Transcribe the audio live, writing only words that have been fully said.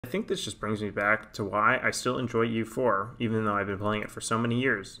I think this just brings me back to why I still enjoy EU4, even though I've been playing it for so many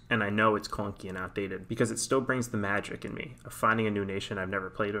years, and I know it's clunky and outdated, because it still brings the magic in me of finding a new nation I've never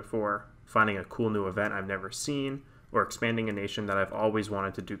played before, finding a cool new event I've never seen, or expanding a nation that I've always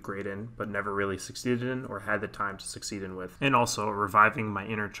wanted to do great in, but never really succeeded in or had the time to succeed in with. And also reviving my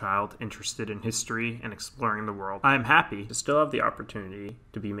inner child interested in history and exploring the world. I am happy to still have the opportunity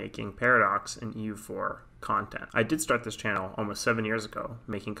to be making Paradox and EU4 content. I did start this channel almost 7 years ago,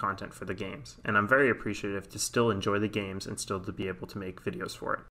 making content for the games, and I'm very appreciative to still enjoy the games and still to be able to make videos for it.